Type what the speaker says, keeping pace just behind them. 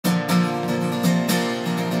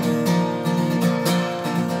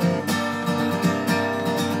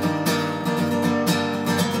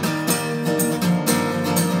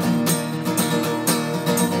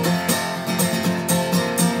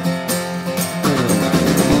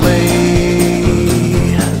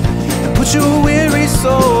put your weary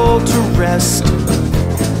soul to rest.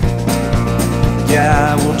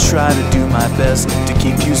 Yeah, I will try to do my best to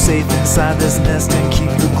keep you safe inside this nest and keep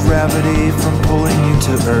the gravity from pulling you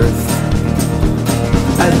to earth.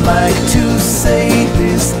 I'd like to say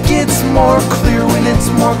this gets more clear when it's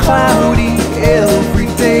more cloudy every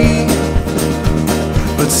day,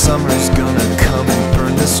 but summer's gonna come and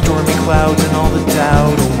burn the stormy clouds and all the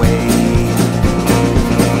doubt away.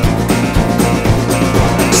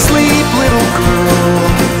 Sleep, little girl,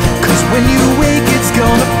 'cause when you wake it's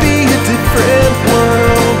gonna be a different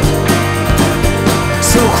world.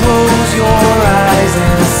 So close your eyes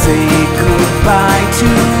and say goodbye to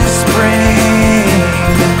spring.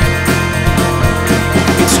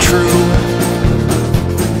 It's true,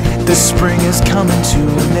 the spring is coming to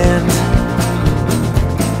an end.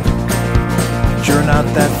 You're not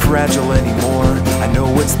that fragile anymore. I know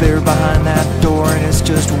what's there behind that door, and it's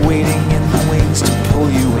just waiting in the wings to pull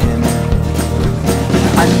you in.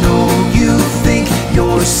 I know you think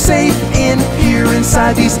you're safe in here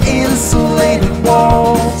inside these insulated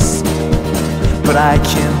walls, but I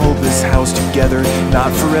can't hold this house together,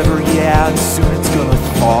 not forever, yeah, and soon it's gonna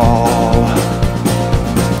fall.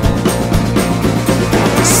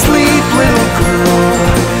 Sleep, little girl,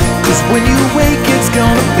 'cause when you wake it's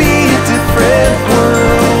gonna be a different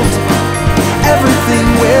world. Everything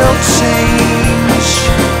will change.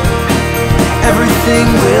 Everything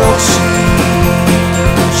will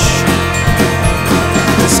change.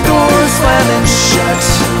 This door slamming shut,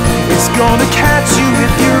 it's gonna catch you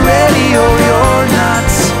if you're ready or you're not.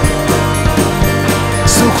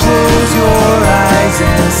 So close your eyes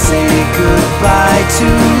and say goodbye to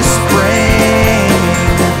spring.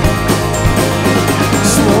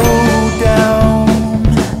 Slow down,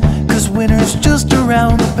 'cause winter's just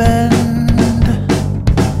around the bend.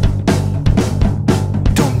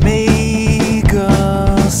 Don't make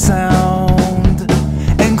a sound,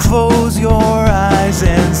 and close your eyes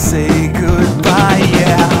and say goodbye,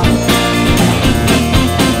 yeah.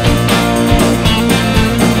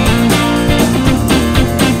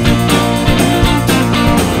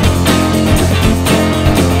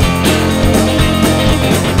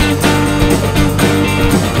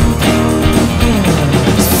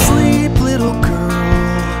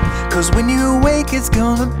 When you wake it's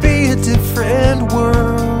gonna be a different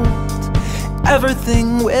world. Everything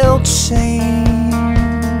will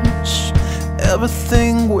change.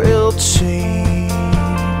 Everything will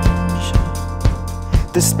change.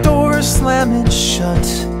 This door is slamming shut,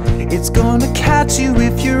 it's gonna catch you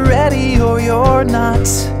if you're ready or you're not.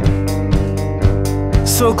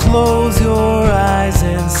 So close your eyes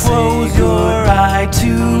and close your eye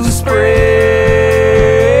to spring.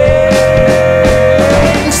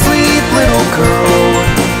 Little girl,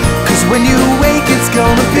 'cause when you wake it's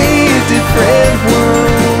gonna be a different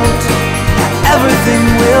world. Everything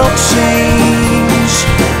will change.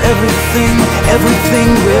 Everything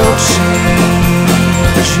will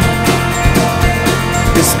change.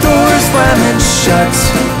 This door is slamming shut,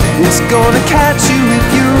 it's gonna catch you if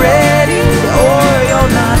you're ready or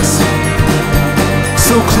you're not.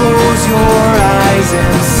 So close your eyes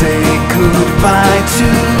and say goodbye to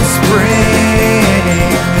spring.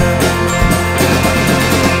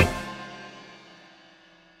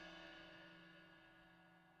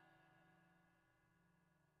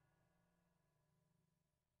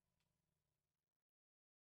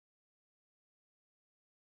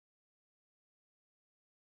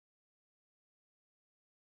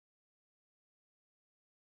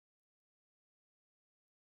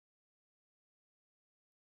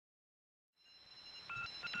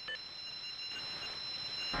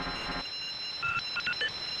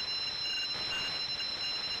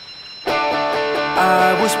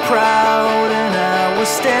 I was proud and I was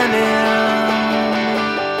standing.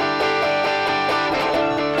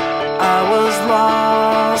 I was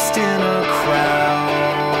lost in a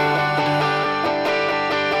crowd,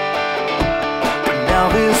 but now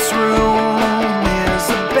this room is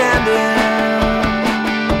abandoned.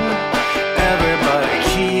 Everybody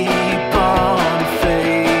keep on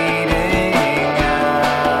fading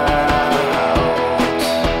out.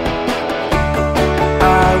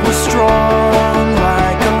 I was strong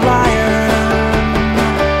like a lion.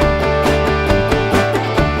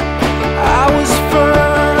 I was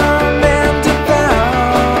firm and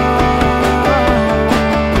devout.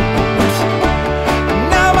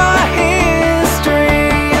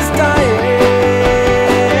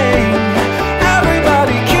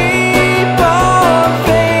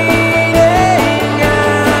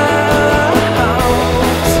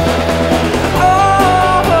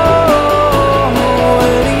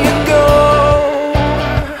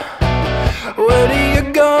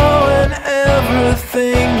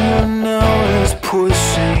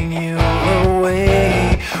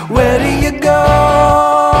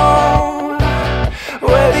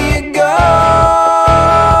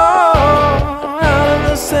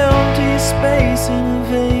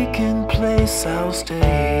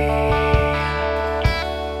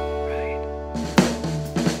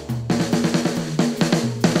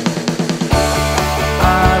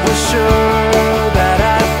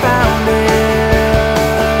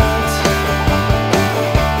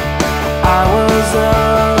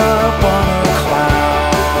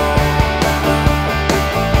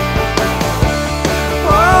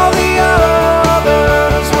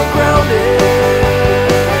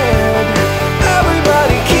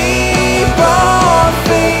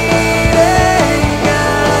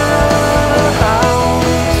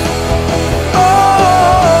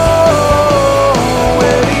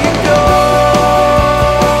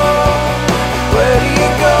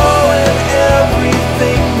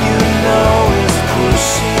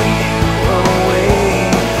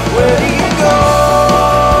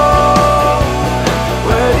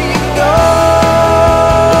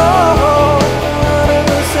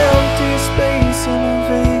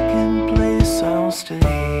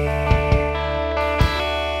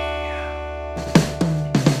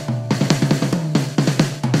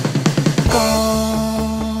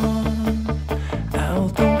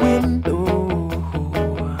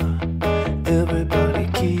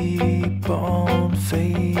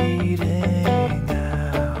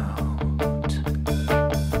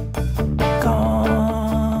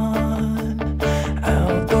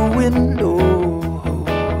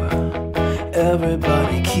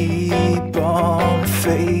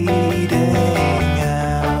 fading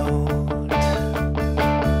out.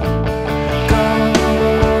 Gone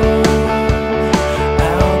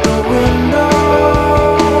out the window.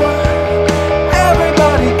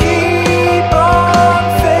 Everybody keep on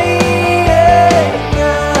fading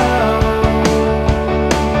out.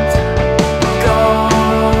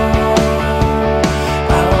 Gone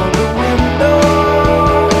out the window.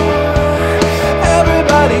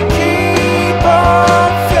 Everybody keep on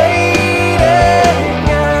fading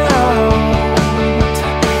out.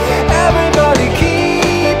 Everybody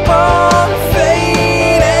keep on fading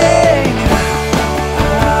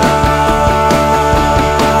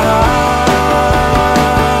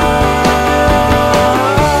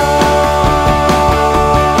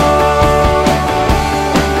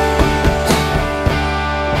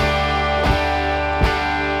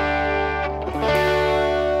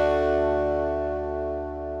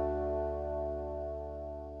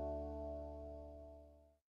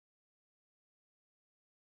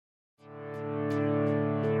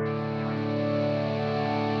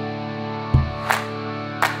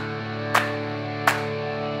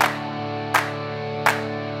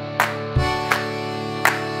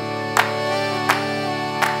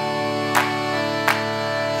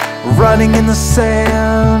running in the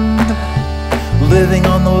sand, living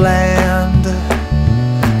on the land.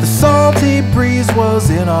 The salty breeze was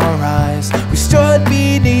in our eyes. We stood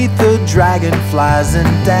beneath the dragonflies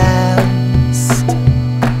and danced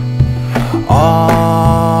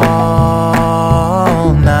all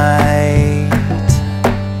night.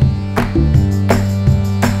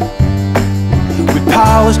 We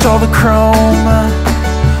polished all the chrome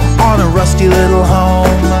on a rusty little home.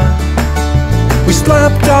 We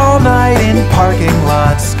slept all night in parking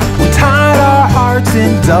lots. We tied our hearts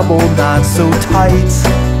in double knots, so tight,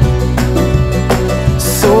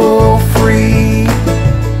 so free,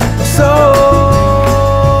 so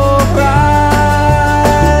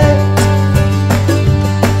bright.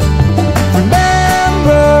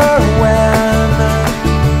 Remember when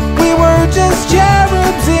we were just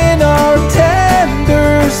cherubs in our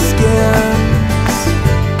tender skins,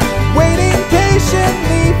 waiting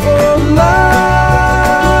patiently for love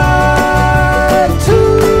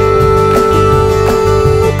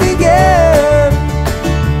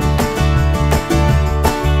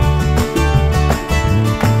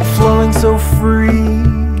so free,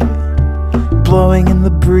 blowing in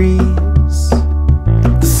the breeze.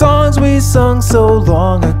 The songs we sung so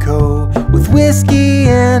long ago, with whiskey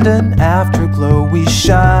and an afterglow, we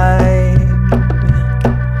shine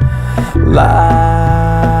like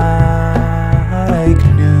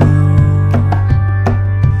new.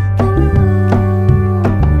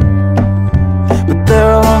 But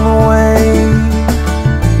there along the way,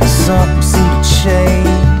 something seemed to change.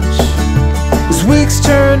 Weeks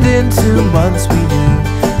turned into months we knew.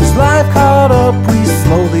 As life caught up, we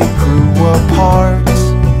slowly grew apart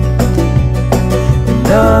and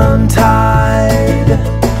untied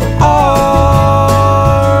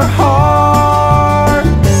our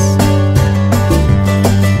hearts.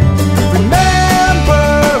 Remember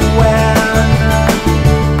when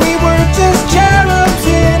we were just cherubs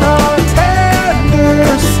in our tender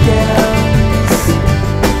skins,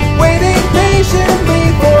 waiting patiently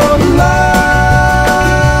for love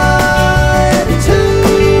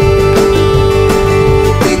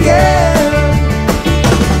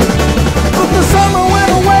summer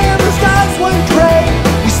went away and the skies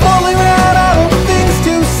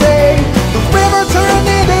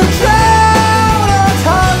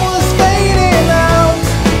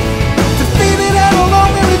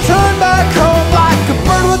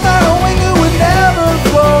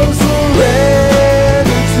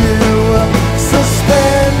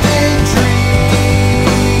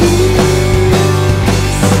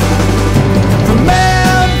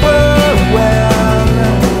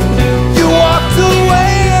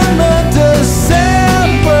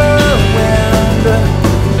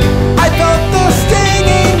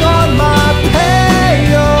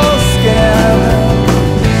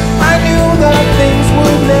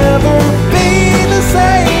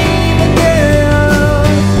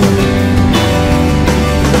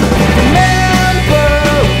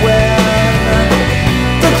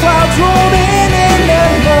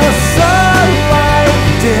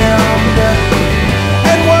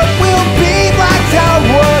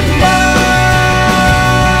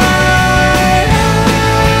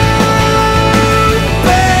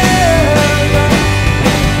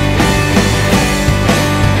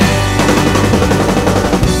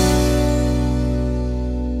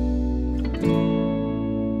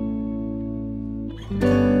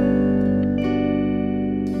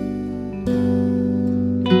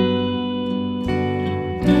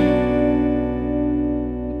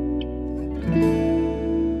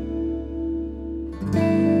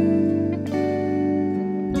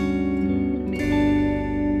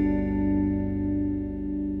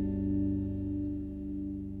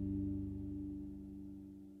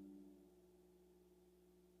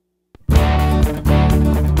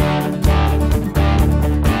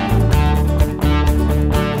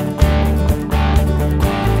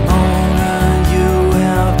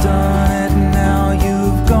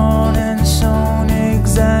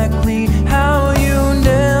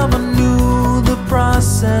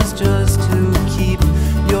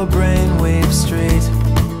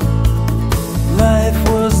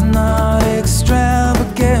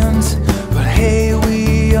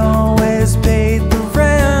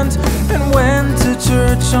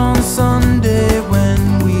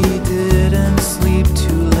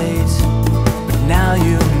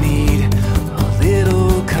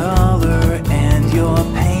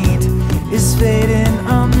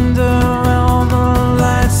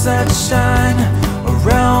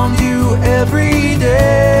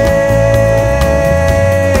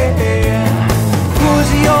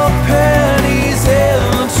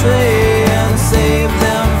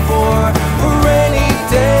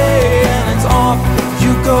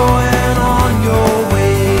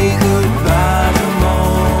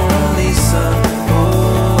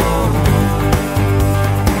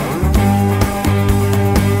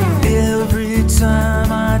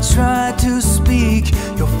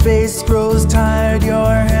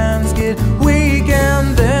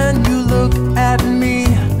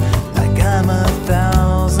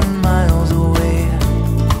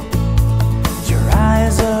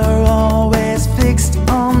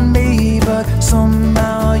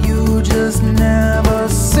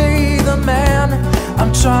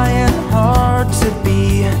trying hard to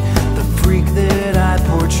be the freak that I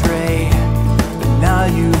portray. But now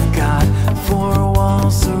you've got four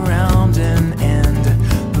walls surrounding, and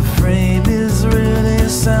the frame is really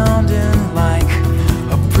sounding like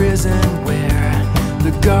a prison where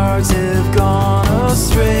the guards have gone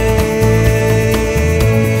astray.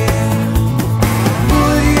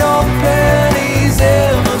 Put your pennies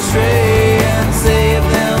in the tray and save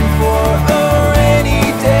them for a rainy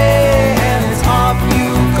day, and it's off you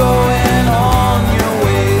going on your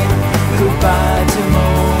way. Goodbye to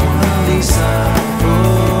Mona Lisa.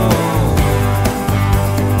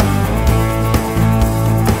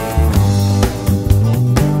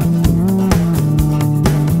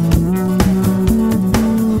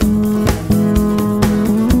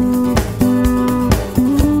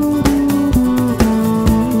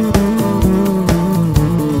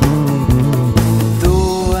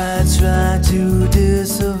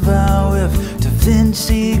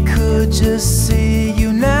 He could just see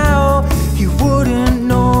you now, he wouldn't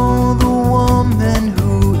know the woman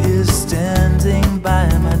who is standing by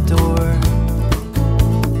my door.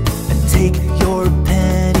 And take your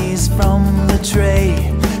pennies from the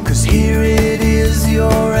tray, 'cause here it is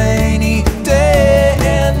your rainy day.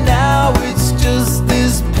 And now it's just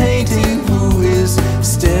this painting who is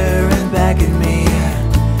staring back at me.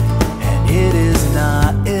 And it is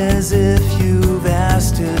not as if you've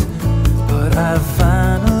asked it, but I've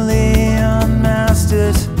finally unmasked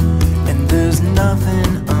it, and there's nothing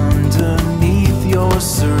underneath your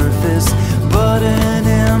surface but an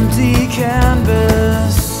empty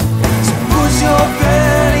canvas. So put your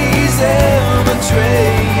pennies in the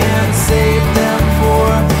tray and save them for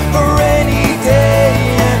a rainy day,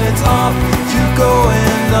 and it's off you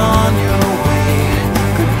going on your way.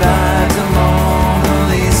 Goodbye to Mona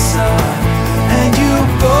Lisa. And you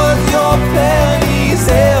put your pennies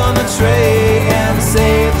in the tray and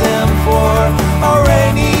save them for a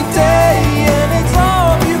rainy day, and it's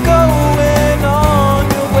all you going on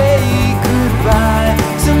your way. Goodbye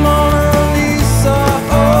to Mona Lisa.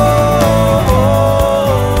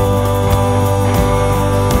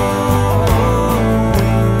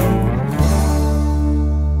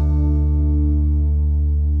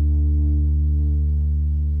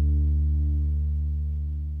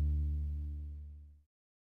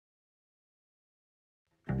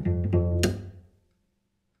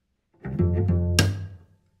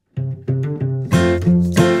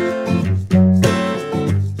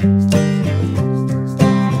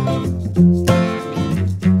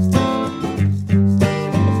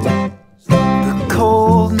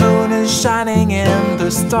 Shining and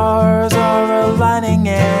the stars are aligning,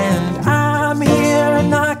 and I'm here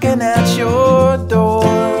knocking at your door.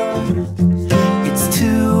 It's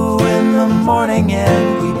 2 in the morning and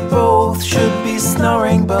we both should be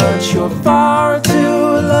snoring, but you're far too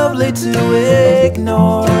lovely to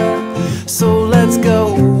ignore. So let's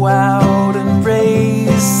go out and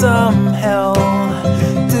raise some hell.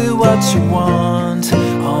 Do what you want,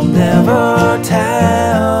 I'll never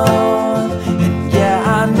tell. And yeah,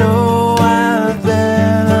 I know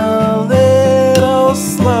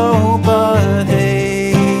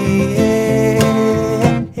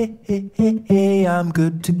I'm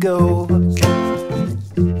good to go.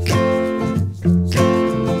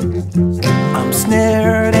 I'm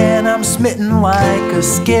snared and I'm smitten like a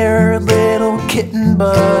scared little kitten,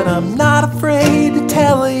 but I'm not afraid to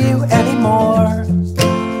tell you anymore.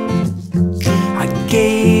 I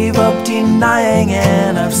gave up denying,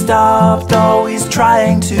 and I've stopped always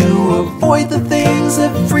trying to avoid the things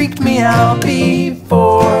that freaked me out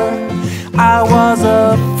before. I was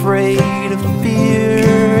afraid of fear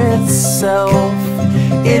itself.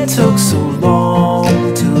 It took so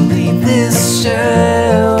long to leave this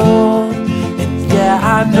shell. And yeah,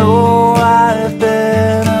 I know I've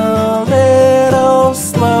been a little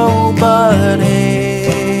slow, but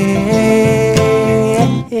hey,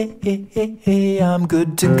 I'm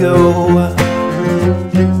good to go.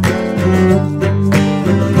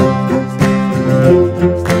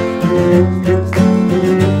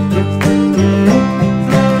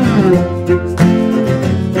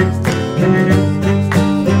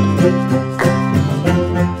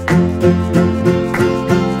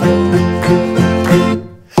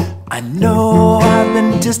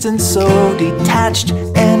 Distant, so detached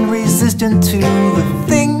and resistant to the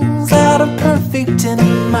things that are perfect in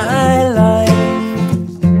my life.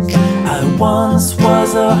 I once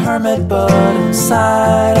was a hermit, but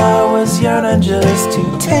inside I was yearning just to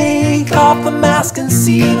take off the mask and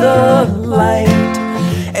see the light.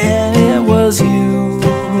 And it was you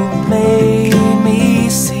who made me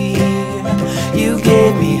see. You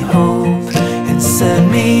gave me hope and set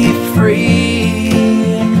me free.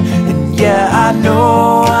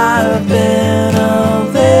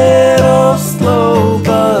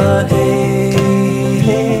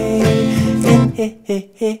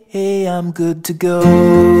 I'm good to go.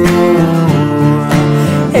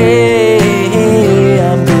 Hey, hey,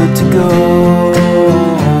 I'm good to go.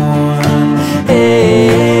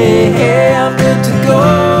 Hey, hey, I'm good to go.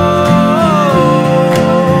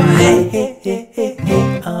 Hey, hey, hey, hey,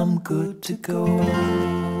 hey, I'm good to go.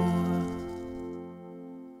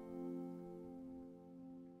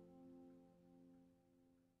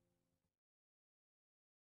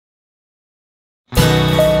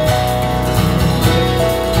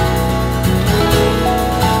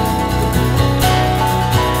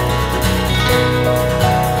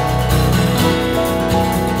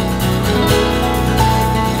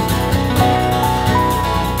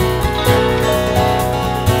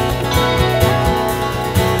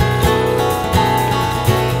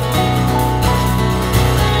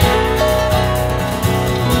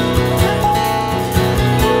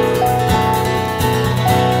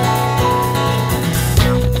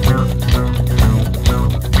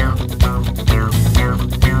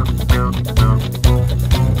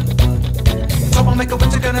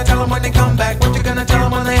 What you gonna tell them when they come back? What you gonna tell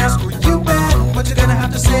them when they ask where you been? What you gonna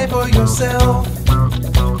have to say for yourself?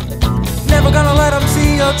 Never gonna let them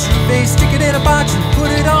see your true face. Stick it in a box and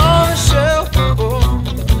put it on a shelf. Oh.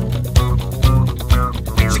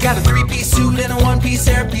 She got a three-piece suit and a one-piece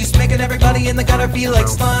hairpiece, making everybody in the gutter feel like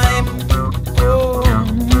slime. Oh.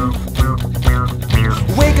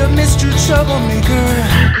 Wake up, Mr. Troublemaker,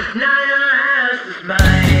 'cause now your house is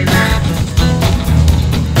mine.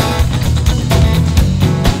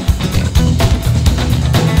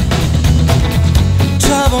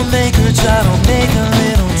 Troublemaker, try to make a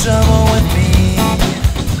little trouble with me.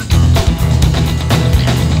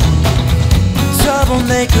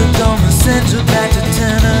 Troublemaker, gonna send you back to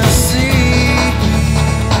Tennessee.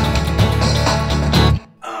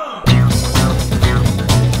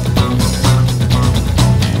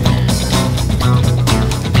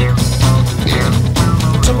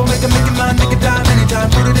 Troublemaker, make your mind, make a dime anytime.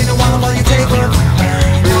 Put it in a wallet while you take what's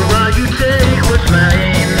mine. While you take what's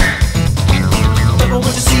mine.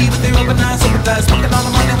 What you see with their open eyes, sympathize, smoking all the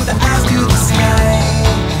money with the eyes to the sky.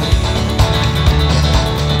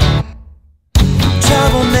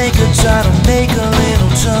 Troublemaker, try to make a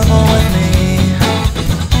little trouble with me.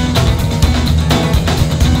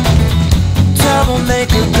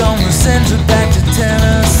 Troublemaker, gonna send you back to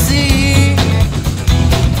Tennessee.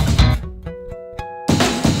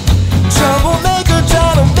 Troublemaker, try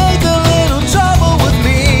to make a little trouble with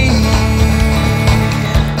me.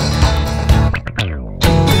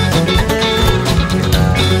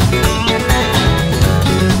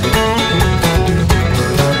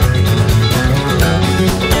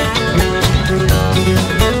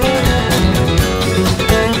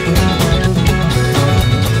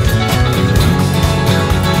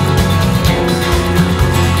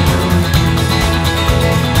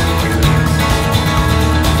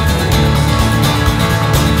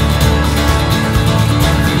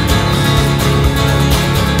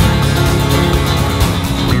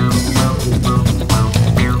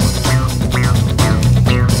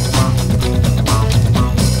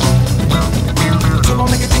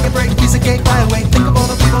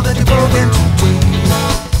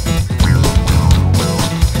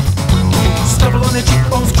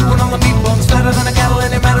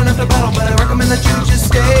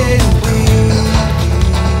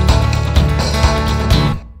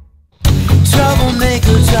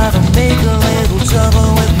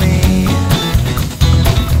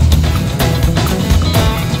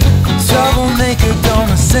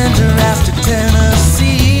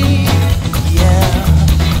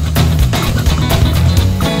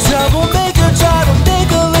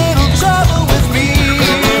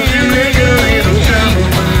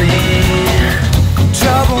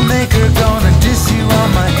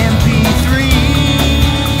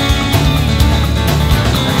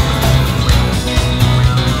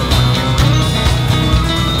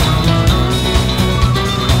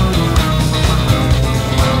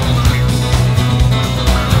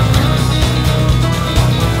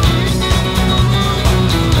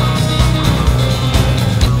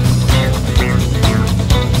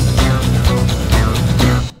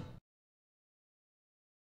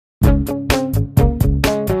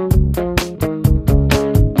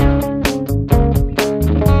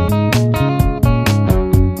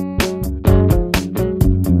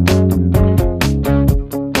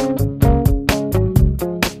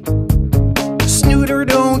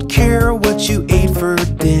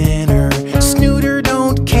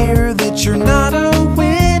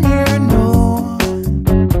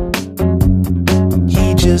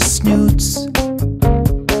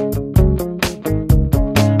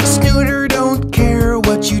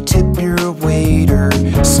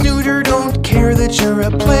 Snooter don't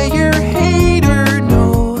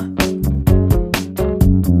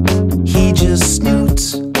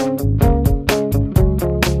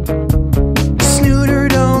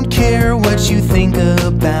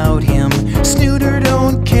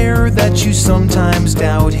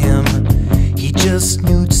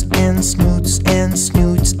snoots and snoots and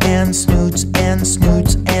snoots and snoots and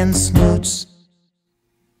snoots and snoots.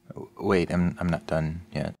 Wait, I'm not done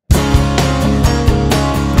yet.